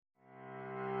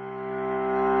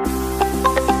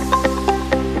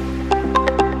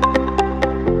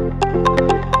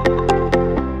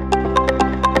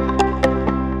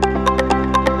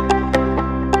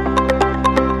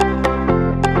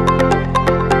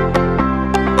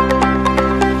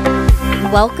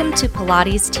Welcome to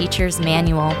Pilates Teacher's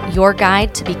Manual, your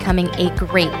guide to becoming a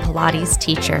great Pilates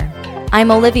teacher.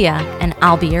 I'm Olivia, and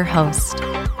I'll be your host.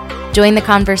 Join the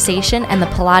conversation and the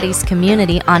Pilates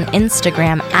community on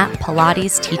Instagram at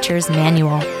Pilates Teacher's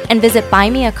Manual, and visit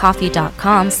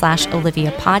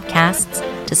buymeacoffee.com/Olivia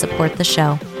Podcasts to support the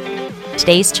show.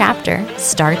 Today's chapter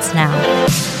starts now.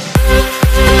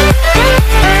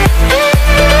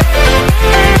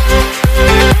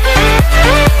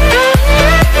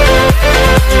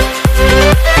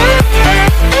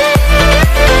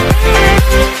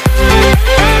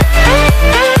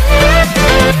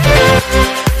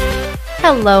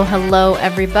 Hello,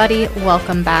 everybody.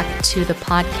 Welcome back to the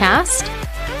podcast.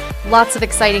 Lots of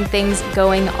exciting things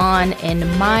going on in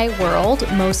my world,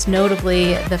 most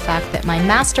notably the fact that my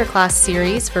masterclass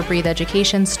series for Breathe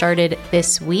Education started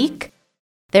this week.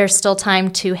 There's still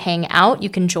time to hang out. You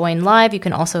can join live. You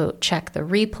can also check the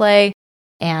replay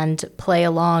and play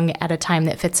along at a time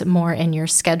that fits more in your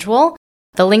schedule.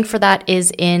 The link for that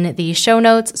is in the show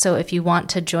notes, so if you want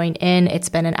to join in, it's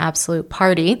been an absolute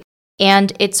party.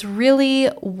 And it's really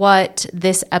what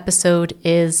this episode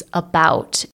is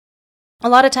about. A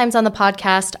lot of times on the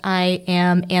podcast, I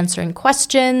am answering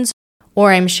questions,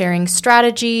 or I'm sharing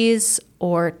strategies,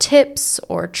 or tips,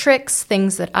 or tricks,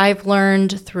 things that I've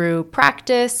learned through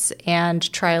practice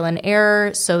and trial and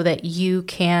error so that you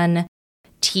can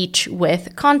teach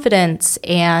with confidence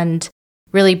and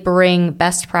really bring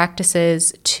best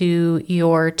practices to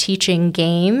your teaching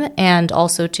game and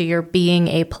also to your being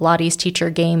a Pilates teacher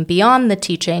game beyond the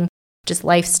teaching, just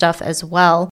life stuff as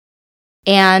well.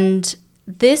 And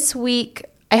this week,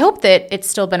 I hope that it's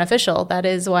still beneficial. That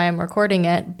is why I'm recording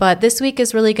it. But this week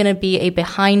is really going to be a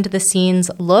behind the scenes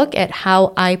look at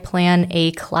how I plan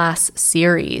a class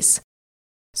series.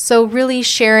 So really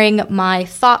sharing my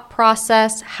thought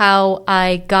process, how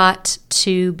I got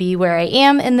to be where I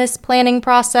am in this planning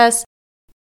process.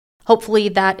 Hopefully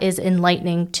that is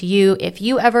enlightening to you if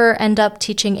you ever end up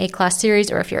teaching a class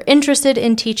series, or if you're interested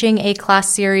in teaching a class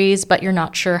series, but you're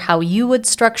not sure how you would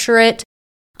structure it.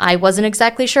 I wasn't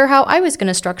exactly sure how I was going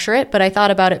to structure it, but I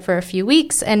thought about it for a few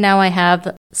weeks, and now I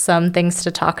have some things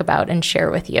to talk about and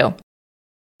share with you.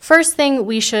 First thing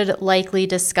we should likely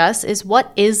discuss is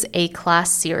what is a class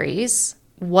series?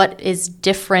 What is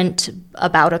different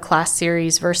about a class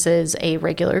series versus a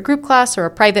regular group class or a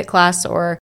private class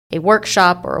or a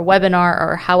workshop or a webinar,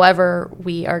 or however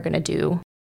we are going to do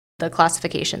the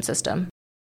classification system.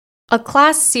 A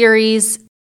class series,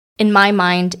 in my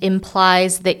mind,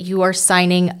 implies that you are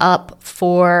signing up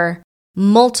for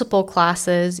multiple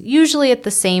classes, usually at the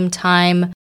same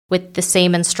time with the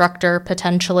same instructor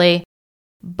potentially,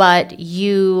 but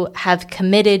you have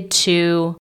committed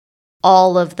to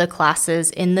all of the classes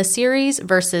in the series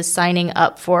versus signing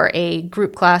up for a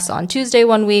group class on Tuesday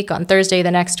one week, on Thursday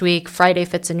the next week, Friday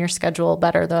fits in your schedule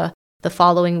better the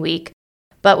following week.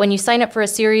 But when you sign up for a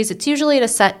series, it's usually at a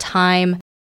set time,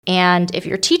 and if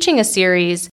you're teaching a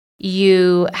series,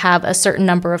 you have a certain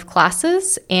number of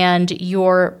classes, and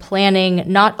you're planning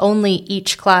not only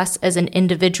each class as an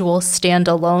individual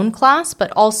standalone class,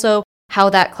 but also how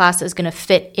that class is going to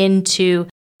fit into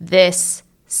this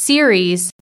series,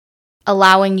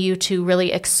 allowing you to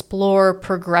really explore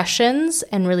progressions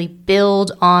and really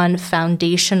build on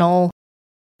foundational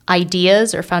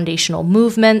ideas or foundational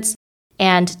movements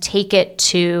and take it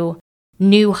to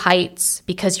new heights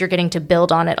because you're getting to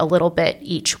build on it a little bit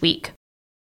each week.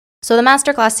 So the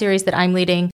masterclass series that I'm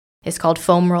leading is called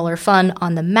Foam Roller Fun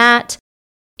on the Mat.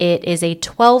 It is a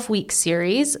 12-week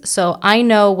series, so I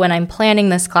know when I'm planning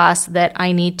this class that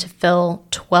I need to fill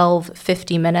 12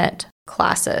 50-minute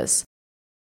classes.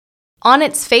 On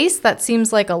its face, that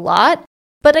seems like a lot,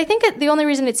 but I think the only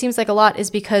reason it seems like a lot is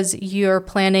because you're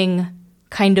planning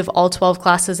kind of all 12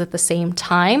 classes at the same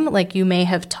time. Like you may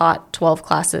have taught 12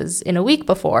 classes in a week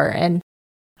before, and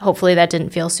hopefully that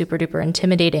didn't feel super duper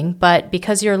intimidating, but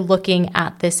because you're looking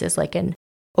at this as like an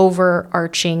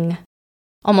overarching,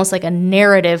 almost like a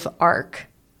narrative arc,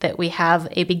 that we have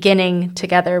a beginning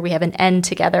together, we have an end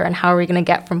together, and how are we going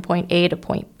to get from point A to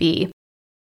point B?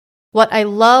 What I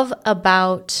love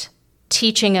about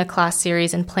teaching a class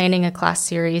series and planning a class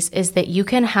series is that you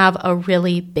can have a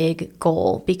really big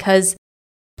goal, because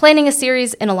planning a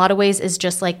series in a lot of ways is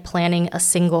just like planning a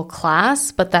single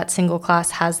class, but that single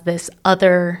class has the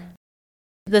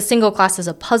single class is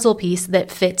a puzzle piece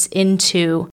that fits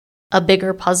into a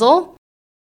bigger puzzle.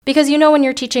 Because when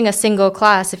you're teaching a single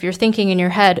class, if you're thinking in your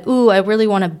head, ooh, I really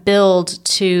want to build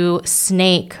to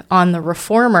Snake on the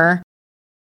Reformer.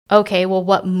 Okay, well,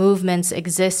 what movements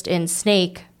exist in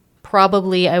Snake?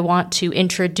 Probably I want to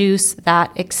introduce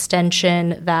that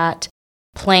extension, that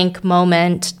plank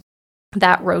moment,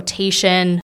 that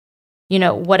rotation,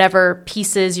 whatever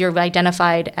pieces you've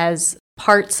identified as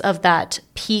parts of that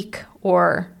peak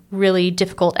or really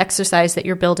difficult exercise that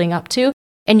you're building up to.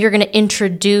 And you're going to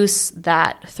introduce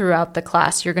that throughout the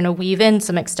class. You're going to weave in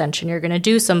some extension. You're going to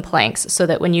do some planks so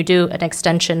that when you do an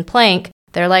extension plank,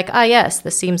 they're like, yes,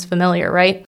 this seems familiar,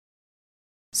 right?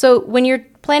 So when you're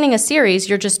planning a series,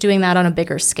 you're just doing that on a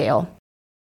bigger scale.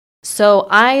 So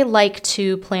I like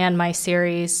to plan my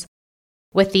series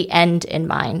with the end in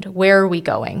mind. Where are we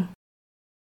going?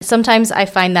 Sometimes I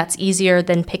find that's easier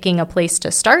than picking a place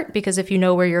to start, because if you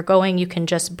know where you're going, you can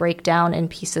just break down in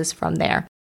pieces from there.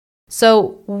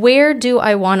 So where do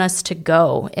I want us to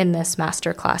go in this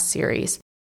masterclass series?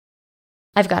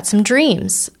 I've got some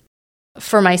dreams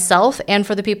for myself and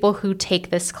for the people who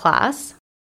take this class.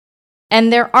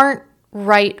 And there aren't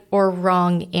right or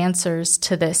wrong answers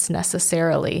to this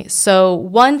necessarily. So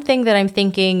one thing that I'm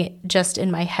thinking just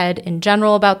in my head in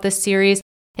general about this series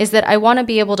is that I want to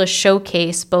be able to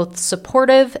showcase both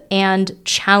supportive and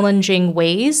challenging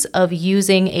ways of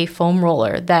using a foam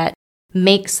roller that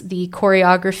makes the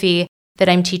choreography that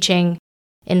I'm teaching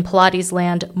in Pilates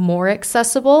land more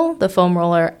accessible. The foam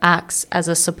roller acts as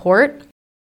a support.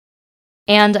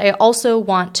 And I also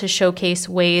want to showcase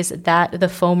ways that the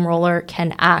foam roller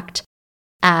can act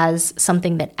as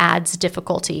something that adds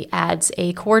difficulty, adds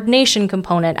a coordination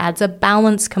component, adds a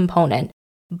balance component,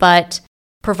 but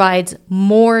provides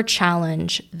more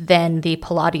challenge than the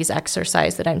Pilates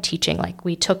exercise that I'm teaching. Like,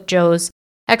 we took Joe's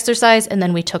exercise and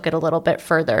then we took it a little bit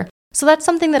further. So that's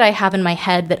something that I have in my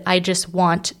head that I just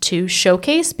want to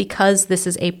showcase because this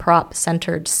is a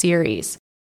prop-centered series.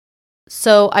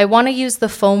 So I want to use the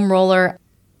foam roller,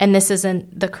 and this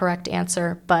isn't the correct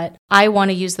answer, but I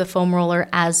want to use the foam roller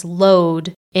as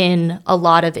load in a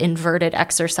lot of inverted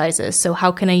exercises. So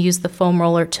how can I use the foam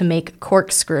roller to make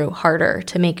corkscrew harder,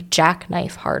 to make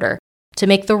jackknife harder, to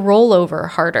make the rollover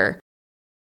harder,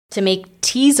 to make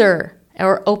teaser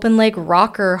or open leg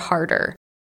rocker harder?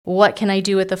 What can I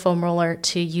do with the foam roller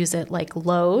to use it like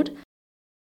load?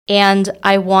 And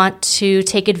I want to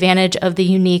take advantage of the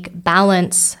unique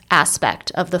balance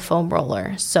aspect of the foam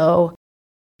roller. So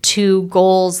 2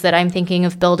 goals that I'm thinking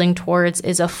of building towards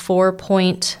is a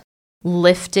 4-point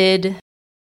lifted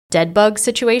dead bug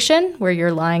situation where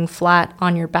you're lying flat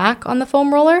on your back on the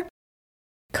foam roller.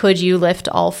 Could you lift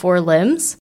all 4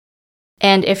 limbs?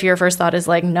 And if your first thought is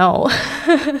like, no,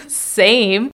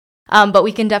 same. But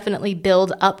we can definitely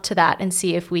build up to that and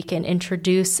see if we can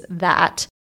introduce that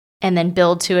and then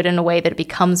build to it in a way that it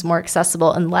becomes more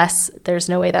accessible, unless there's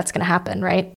no way that's going to happen,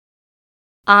 right?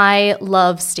 I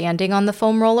love standing on the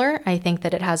foam roller. I think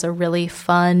that it has a really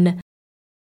fun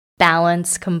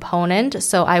balance component.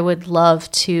 So I would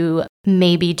love to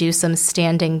maybe do some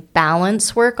standing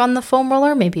balance work on the foam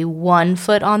roller, maybe 1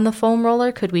 foot on the foam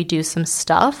roller. Could we do some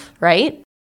stuff, right?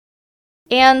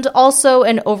 And also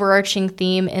an overarching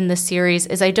theme in the series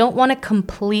is I don't want to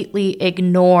completely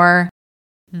ignore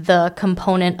the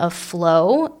component of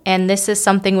flow. And this is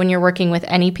something when you're working with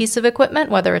any piece of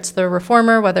equipment, whether it's the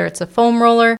reformer, whether it's a foam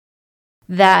roller,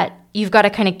 that you've got to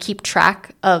kind of keep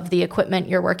track of the equipment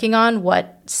you're working on.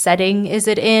 What setting is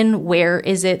it in? Where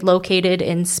is it located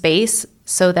in space?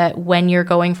 So that when you're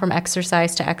going from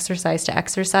exercise to exercise to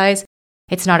exercise,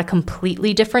 it's not a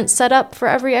completely different setup for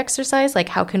every exercise. Like,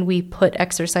 how can we put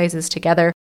exercises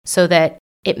together so that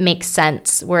it makes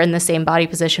sense? We're in the same body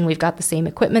position. We've got the same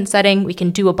equipment setting. We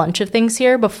can do a bunch of things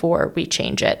here before we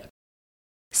change it.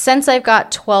 Since I've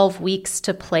got 12 weeks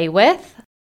to play with,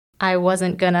 I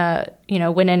wasn't going to,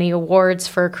 win any awards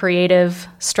for creative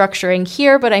structuring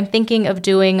here, but I'm thinking of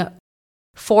doing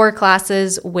 4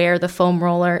 classes where the foam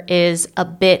roller is a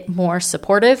bit more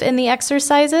supportive in the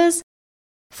exercises,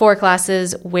 4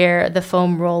 classes where the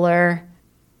foam roller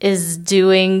is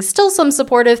doing still some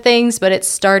supportive things, but it's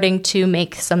starting to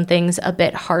make some things a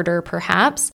bit harder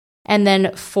perhaps, and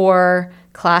then 4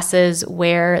 classes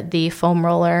where the foam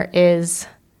roller is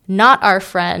not our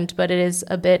friend, but it is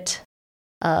a bit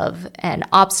of an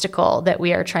obstacle that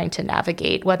we are trying to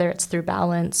navigate, whether it's through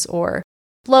balance or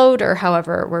load or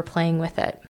however we're playing with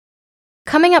it.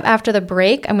 Coming up after the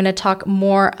break, I'm going to talk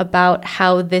more about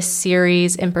how this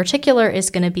series in particular is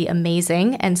going to be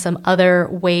amazing and some other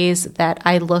ways that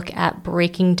I look at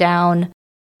breaking down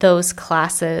those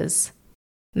classes.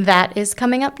 That is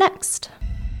coming up next.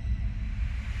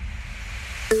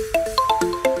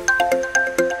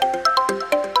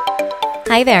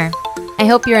 Hi there. I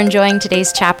hope you're enjoying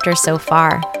today's chapter so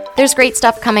far. There's great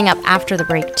stuff coming up after the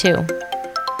break too.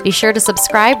 Be sure to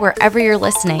subscribe wherever you're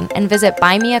listening and visit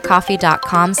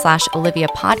buymeacoffee.com/Olivia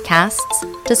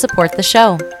Podcasts to support the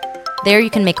show. There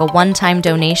you can make a one-time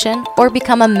donation or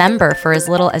become a member for as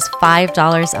little as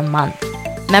 $5 a month.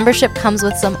 Membership comes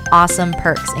with some awesome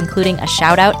perks, including a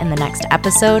shout out in the next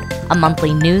episode, a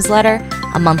monthly newsletter,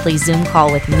 a monthly Zoom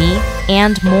call with me,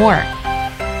 and more.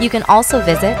 You can also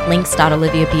visit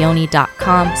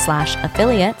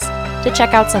links.oliviabioni.com/affiliates to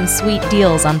check out some sweet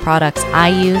deals on products I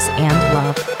use and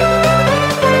love.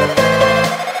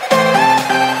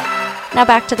 Now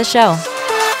back to the show.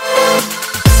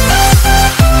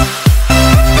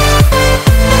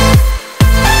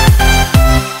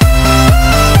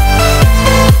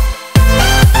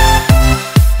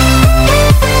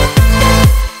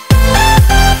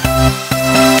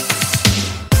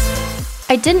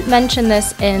 I didn't mention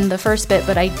this in the first bit,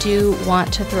 but I do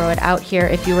want to throw it out here.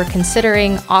 If you were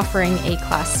considering offering a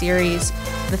class series,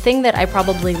 the thing that I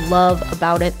probably love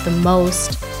about it the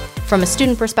most from a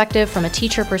student perspective, from a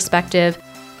teacher perspective,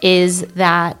 is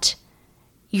that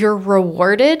you're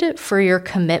rewarded for your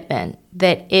commitment.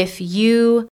 That if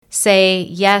you say,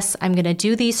 yes, I'm going to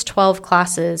do these 12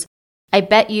 classes, I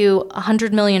bet you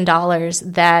 $100 million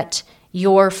that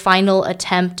your final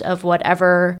attempt of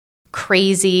whatever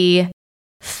crazy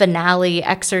finale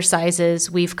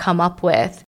exercises we've come up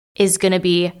with is going to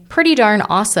be pretty darn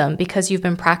awesome because you've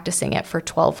been practicing it for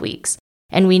 12 weeks.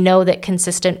 And we know that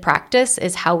consistent practice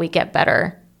is how we get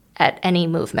better at any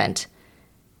movement.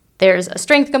 There's a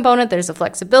strength component, there's a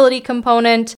flexibility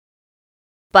component,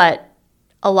 but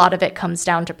a lot of it comes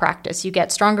down to practice. You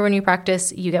get stronger when you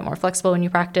practice, you get more flexible when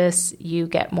you practice, you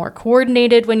get more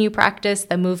coordinated when you practice,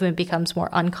 the movement becomes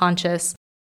more unconscious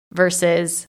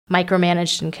versus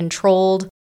micromanaged and controlled,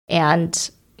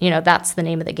 and that's the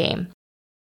name of the game.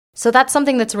 So that's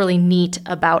something that's really neat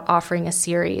about offering a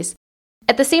series.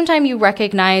 At the same time, you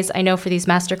recognize, I know for these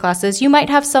masterclasses, you might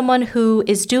have someone who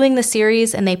is doing the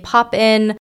series and they pop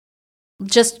in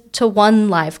just to one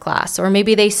live class, or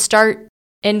maybe they start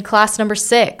in class number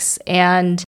 6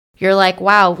 and you're like,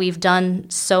 wow, we've done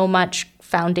so much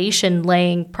foundation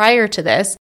laying prior to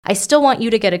this. I still want you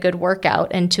to get a good workout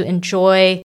and to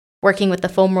enjoy working with the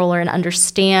foam roller and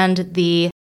understand the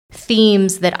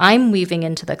themes that I'm weaving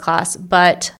into the class.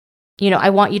 But, I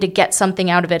want you to get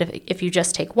something out of it if you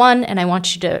just take one, and I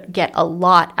want you to get a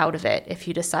lot out of it if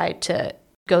you decide to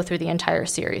go through the entire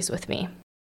series with me.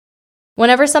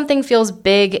 Whenever something feels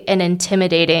big and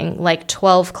intimidating, like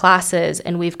 12 classes,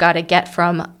 and we've got to get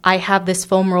from, I have this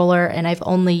foam roller and I've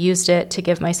only used it to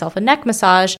give myself a neck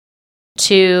massage,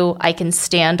 to I can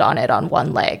stand on it on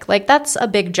one leg. Like, that's a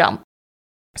big jump.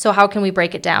 So how can we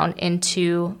break it down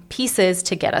into pieces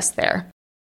to get us there?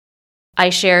 I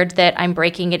shared that I'm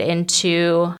breaking it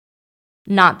into,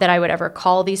 not that I would ever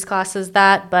call these classes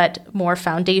that, but more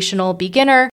foundational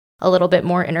beginner, a little bit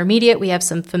more intermediate. We have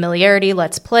some familiarity,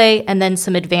 let's play, and then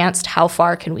some advanced, how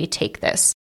far can we take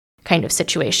this kind of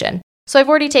situation. So I've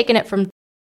already taken it from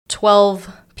 12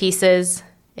 pieces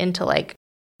into like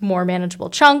more manageable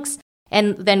chunks,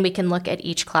 and then we can look at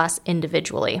each class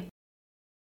individually.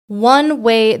 One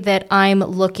way that I'm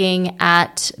looking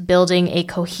at building a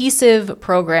cohesive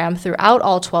program throughout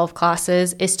all 12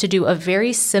 classes is to do a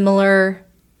very similar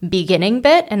beginning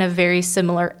bit and a very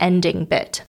similar ending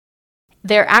bit.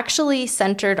 They're actually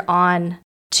centered on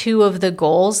 2 of the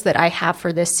goals that I have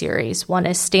for this series. One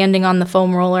is standing on the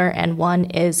foam roller, and one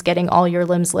is getting all your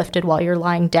limbs lifted while you're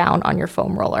lying down on your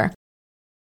foam roller.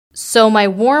 So my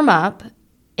warm-up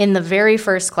in the very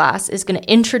first class is going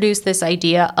to introduce this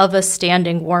idea of a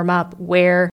standing warm-up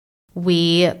where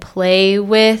we play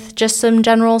with just some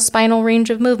general spinal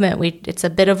range of movement. It's a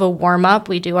bit of a warm-up.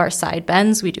 We do our side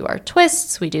bends, we do our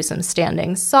twists, we do some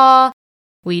standing saw,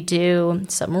 we do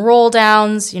some roll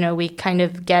downs. We kind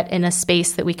of get in a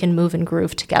space that we can move and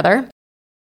groove together.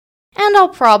 And I'll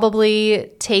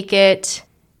probably take it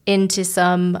into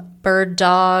some bird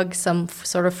dog, some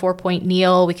sort of 4-point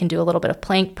kneel. We can do a little bit of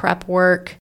plank prep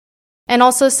work. And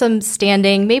also some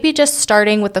standing, maybe just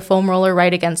starting with the foam roller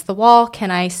right against the wall. Can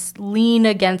I lean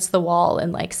against the wall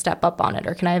and like step up on it?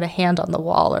 Or can I have a hand on the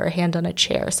wall or a hand on a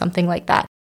chair, something like that,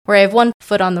 where I have one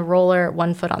foot on the roller,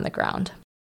 one foot on the ground.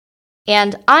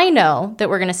 And I know that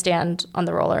we're going to stand on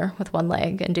the roller with one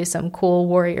leg and do some cool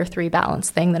Warrior 3 balance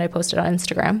thing that I posted on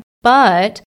Instagram.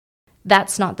 But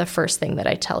that's not the first thing that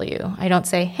I tell you. I don't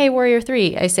say, hey, Warrior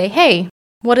 3. I say, hey,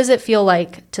 what does it feel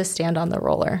like to stand on the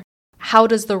roller? How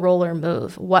does the roller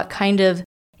move? What kind of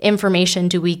information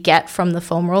do we get from the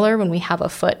foam roller when we have a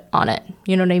foot on it?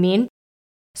 You know what I mean?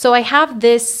 So I have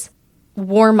this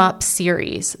warm-up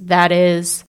series that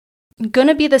is going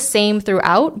to be the same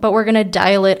throughout, but we're going to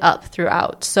dial it up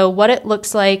throughout. So what it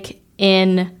looks like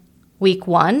in week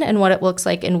 1 and what it looks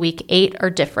like in week 8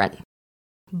 are different,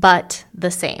 but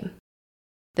the same.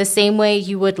 the same way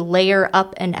you would layer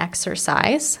up an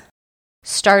exercise,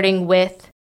 starting with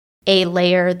a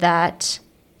layer that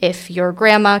if your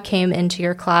grandma came into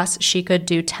your class, she could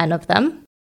do 10 of them,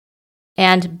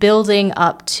 and building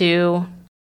up to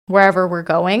wherever we're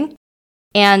going.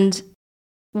 And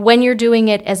when you're doing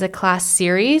it as a class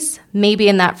series, maybe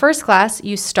in that first class,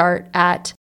 you start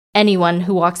at anyone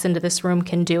who walks into this room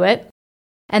can do it.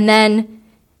 And then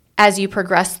as you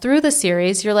progress through the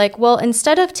series, you're like, well,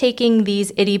 instead of taking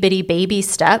these itty bitty baby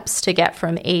steps to get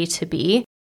from A to B,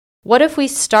 what if we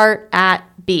start at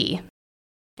B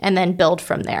and then build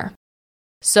from there?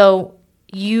 So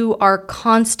you are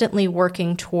constantly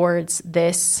working towards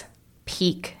this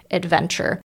peak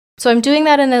adventure. So I'm doing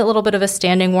that in a little bit of a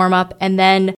standing warm-up, and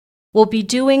then we'll be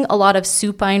doing a lot of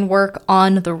supine work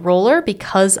on the roller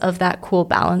because of that cool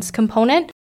balance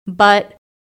component. But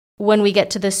when we get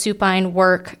to the supine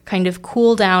work kind of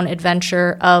cool down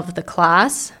adventure of the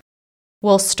class,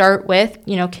 we'll start with,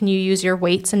 can you use your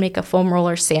weights and make a foam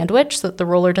roller sandwich so that the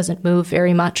roller doesn't move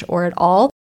very much or at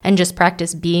all? And just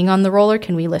practice being on the roller.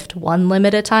 Can we lift one limb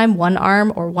at a time, one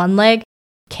arm or one leg?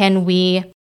 Can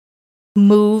we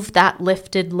move that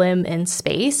lifted limb in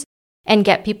space and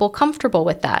get people comfortable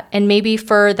with that? And maybe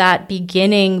for that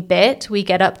beginning bit, we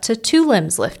get up to 2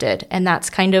 limbs lifted. And that's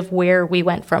kind of where we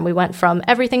went from. We went from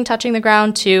everything touching the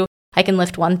ground to I can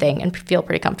lift one thing and feel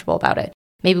pretty comfortable about it.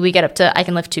 Maybe we get up to I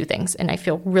can lift 2 things and I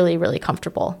feel really, really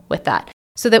comfortable with that.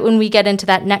 So that when we get into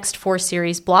that next 4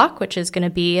 series block, which is going to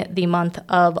be the month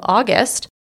of August,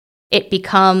 it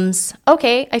becomes,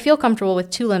 okay, I feel comfortable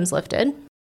with 2 limbs lifted.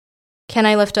 Can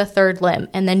I lift a 3rd limb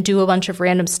and then do a bunch of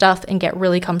random stuff and get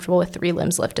really comfortable with 3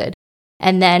 limbs lifted?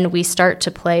 And then we start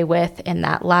to play with, in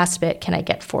that last bit, can I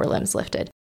get 4 limbs lifted?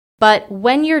 But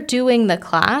when you're doing the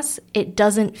class, it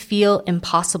doesn't feel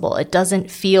impossible. It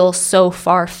doesn't feel so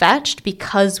far-fetched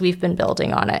because we've been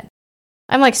building on it.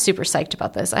 I'm like super psyched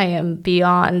about this. I am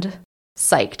beyond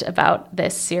psyched about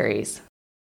this series.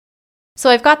 So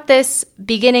I've got this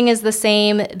beginning is the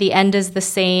same, the end is the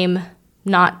same,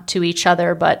 not to each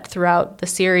other, but throughout the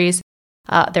series.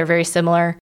 They're very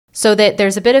similar. So that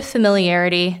there's a bit of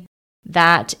familiarity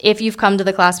that if you've come to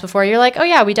the class before, you're like, oh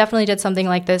yeah, we definitely did something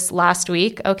like this last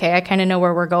week. Okay, I kind of know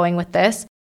where we're going with this.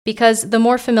 Because the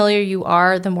more familiar you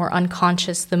are, the more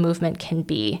unconscious the movement can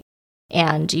be.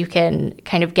 And you can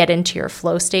kind of get into your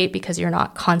flow state because you're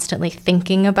not constantly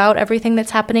thinking about everything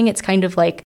that's happening. It's kind of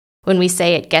like when we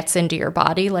say it gets into your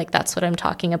body, like that's what I'm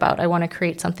talking about. I want to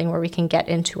create something where we can get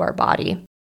into our body.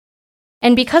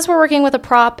 And because we're working with a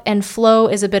prop and flow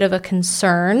is a bit of a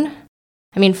concern,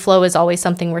 flow is always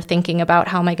something we're thinking about.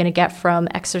 How am I going to get from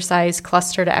exercise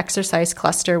cluster to exercise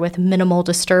cluster with minimal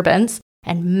disturbance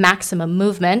and maximum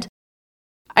movement?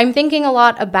 I'm thinking a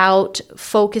lot about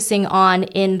focusing on,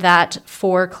 in that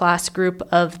 4-class group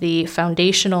of the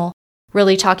foundational,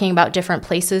 really talking about different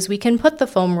places we can put the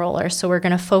foam roller. So we're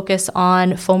going to focus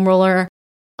on foam roller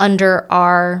under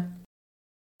our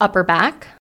upper back,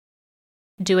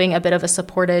 doing a bit of a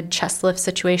supported chest lift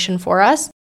situation for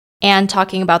us, and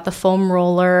talking about the foam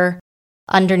roller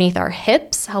underneath our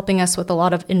hips, helping us with a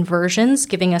lot of inversions,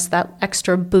 giving us that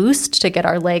extra boost to get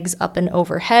our legs up and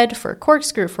overhead for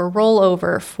corkscrew, for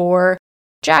rollover, for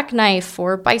jackknife,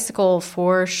 for bicycle,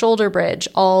 for shoulder bridge,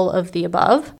 all of the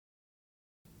above.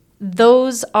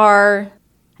 Those are,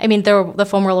 the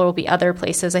foam roller will be other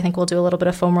places. I think we'll do a little bit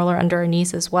of foam roller under our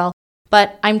knees as well.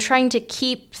 But I'm trying to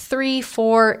keep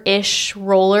 3-4-ish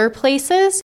roller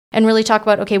places and really talk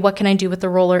about, okay, what can I do with the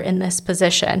roller in this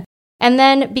position? And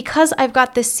then because I've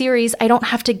got this series, I don't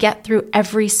have to get through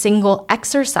every single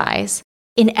exercise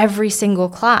in every single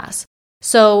class.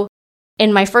 So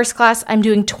in my first class, I'm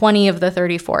doing 20 of the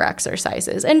 34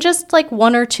 exercises and just like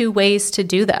 1 or 2 ways to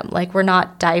do them. Like we're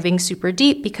not diving super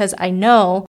deep because I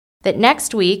know that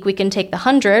next week we can take the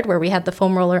 100 where we had the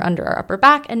foam roller under our upper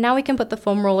back and now we can put the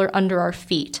foam roller under our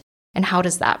feet. And how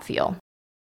does that feel?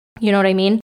 You know what I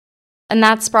mean? And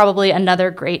that's probably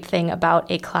another great thing about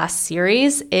a class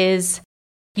series is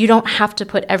you don't have to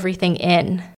put everything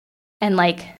in and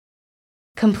like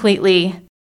completely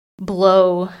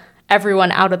blow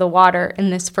everyone out of the water in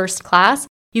this first class.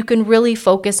 You can really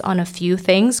focus on a few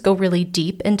things, go really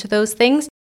deep into those things.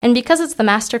 And because it's the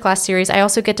masterclass series, I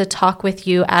also get to talk with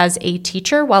you as a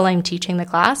teacher while I'm teaching the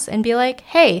class and be like,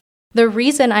 hey, the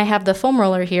reason I have the foam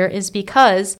roller here is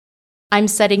because I'm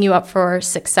setting you up for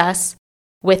success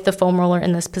with the foam roller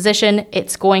in this position.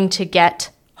 It's going to get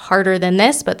harder than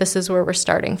this, but this is where we're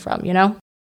starting from,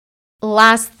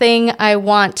 Last thing I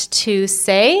want to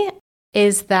say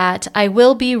is that I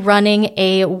will be running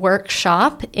a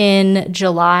workshop in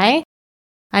July.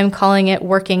 I'm calling it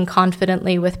Working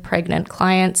Confidently with Pregnant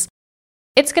Clients.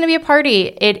 It's going to be a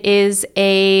party. It is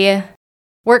a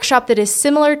workshop that is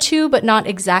similar to, but not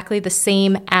exactly the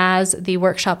same as the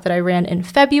workshop that I ran in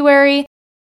February.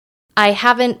 I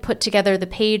haven't put together the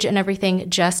page and everything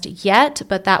just yet,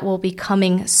 but that will be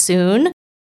coming soon.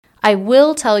 I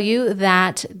will tell you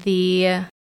that the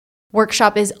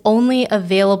workshop is only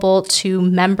available to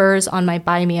members on my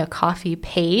Buy Me a Coffee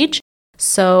page.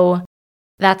 So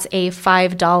that's a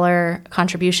 $5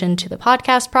 contribution to the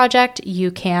podcast project.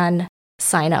 You can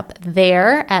sign up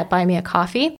there at Buy Me a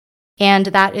Coffee. And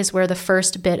that is where the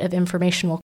first bit of information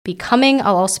will be coming.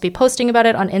 I'll also be posting about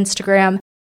it on Instagram.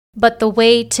 But the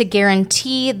way to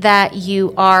guarantee that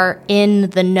you are in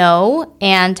the know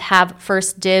and have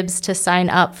first dibs to sign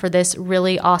up for this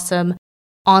really awesome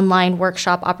online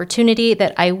workshop opportunity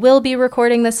that I will be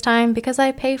recording this time because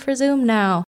I pay for Zoom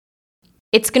now.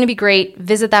 It's going to be great.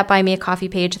 Visit that Buy Me a Coffee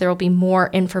page. There will be more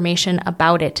information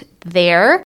about it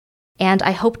there. And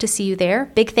I hope to see you there.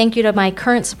 Big thank you to my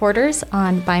current supporters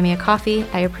on Buy Me a Coffee.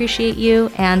 I appreciate you,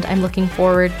 and I'm looking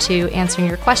forward to answering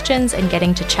your questions and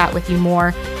getting to chat with you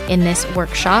more in this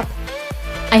workshop.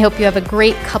 I hope you have a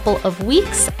great couple of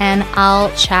weeks, and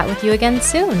I'll chat with you again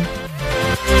soon.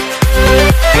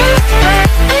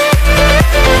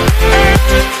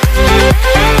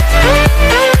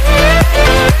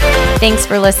 Thanks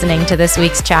for listening to this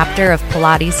week's chapter of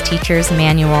Pilates Teacher's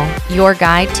Manual, your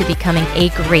guide to becoming a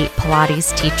great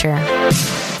Pilates teacher.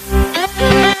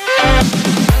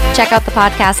 Check out the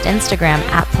podcast Instagram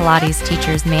at Pilates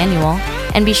Teacher's Manual,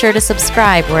 and be sure to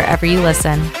subscribe wherever you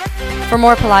listen. For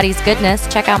more Pilates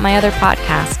goodness, check out my other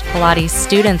podcast, Pilates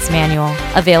Student's Manual,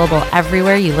 available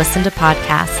everywhere you listen to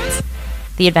podcasts.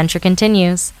 The adventure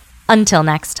continues. Until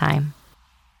next time.